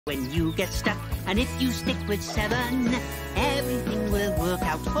When you get stuck, and if you stick with 7, everything will work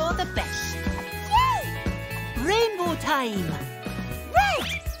out for the best. Yay! Rainbow time!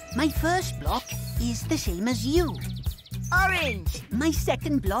 Red! My first block is the same as you. Orange! My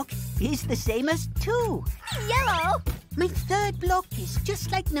second block is the same as 2. Yellow! My third block is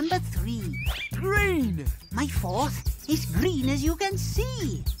just like number 3. Green! My fourth is green, as you can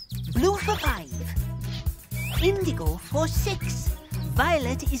see. Blue for 5. Indigo for 6.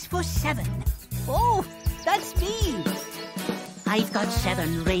 Violet is for 7. Oh, that's me. I've got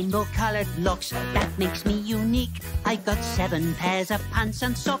 7 rainbow-coloured blocks. That makes me unique. I've got 7 pairs of pants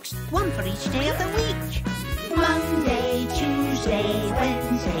and socks, 1 for each day of the week. Monday, Tuesday,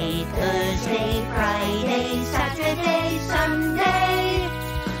 Wednesday, Thursday, Friday, Saturday, Sunday.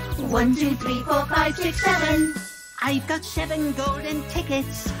 1, 2, 3, 4, 5, 6, 7. I've got 7 golden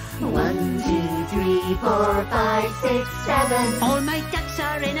tickets. 1, 2, 3, 4, 5, 6, 7. All my ducks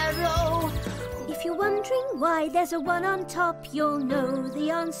are in a row. If you're wondering why there's a 1 on top, you'll know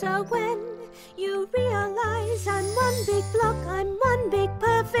the answer when you realize I'm 1 big block, I'm 1 big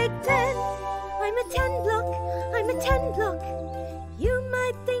perfect 10. I'm a 10 block, I'm a 10 block. You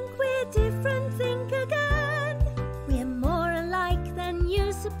might think we're different, think again. We're more alike than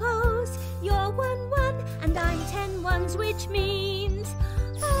you suppose. You're 1, 1, and I'm 10 ones, which means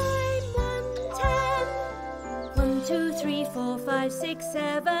I'm 1, 10. 1, 2, 3, 4, 5, 6,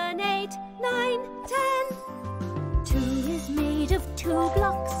 7, 8, 9, 10. 2 is made of 2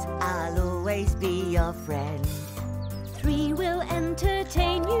 blocks. I'll always be your friend. 3 will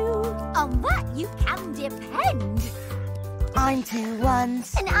entertain you. On that you can depend. I'm 2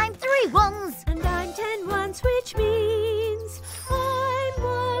 ones. And I'm 3 ones. And I'm 10 ones, which means I'm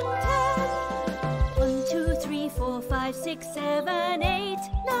 1, 10. 1, 2, 3, 4, 5, 6, 7, 8,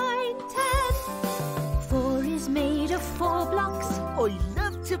 9, 10. 4 is made of 4 blocks. I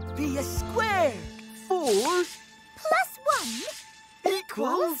love to be a square. 4 Plus 1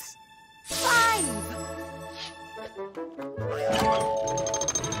 equals 5.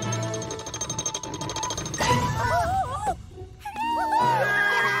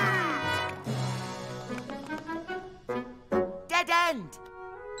 dead end.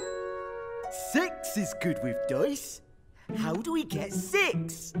 6 is good with dice. How do we get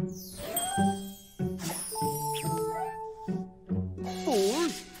 6? 4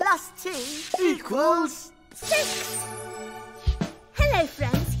 plus 2 equals 6. Hello,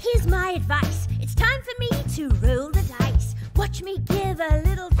 friends. Here's my advice. It's time for me to roll the dice. Watch me give a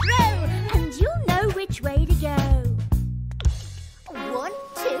little throw, and you'll know which way to go. 1,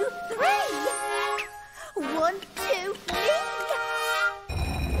 2, 3. 1, 2, 3.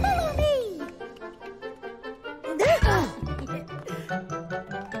 Follow me.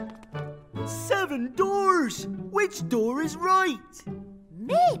 7 doors. Which door is right?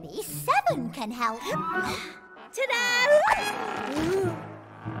 Maybe 7 can help. Ta-da!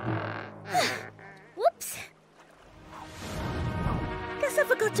 Whoops. Guess I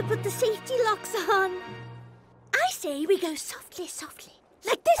forgot to put the safety locks on. I say we go softly, softly.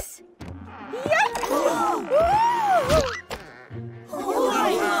 Like this.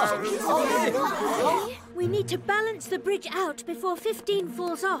 We need to balance the bridge out before 15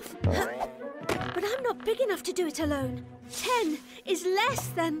 falls off. But I'm not big enough to do it alone. 10 is less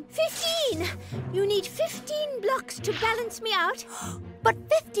than 15. You need 15 blocks to balance me out. But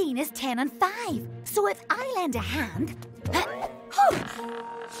 15 is 10 and 5. So if I lend a hand...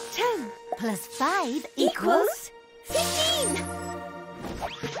 10 plus 5 equals 15.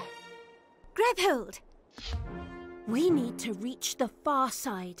 Grab hold. We need to reach the far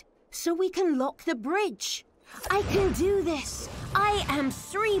side so we can lock the bridge. I can do this. I am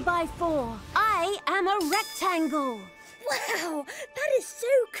 3 by 4. I am a rectangle. Wow, that is so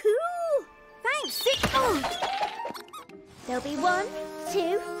cool. Thanks. There'll be 1,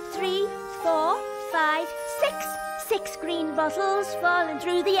 2, 3, 4, 5, 6. 6 green bottles falling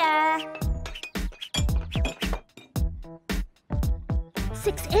through the air.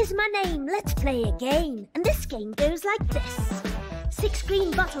 6 is my name. Let's play a game. And this game goes like this. 6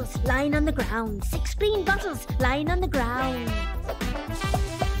 green bottles lying on the ground. 6 green bottles lying on the ground.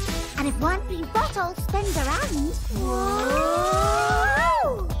 And if 1 green bottle spins around... Whoa!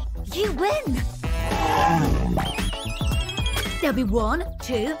 You win! There'll be 1,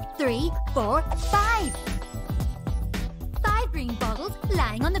 2, 3, 4, 5. 5 green bottles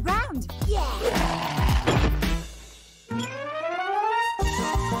lying on the ground. Yeah!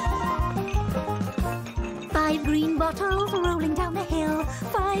 5 green bottles rolling down the hill.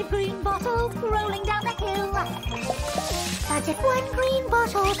 5 green bottles rolling down the hill. Now take 1 green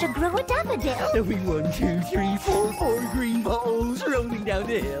bottle to grow a daffodil. There'll be 1, 2, 3, 4 green bottles rolling down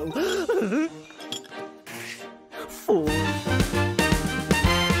the hill.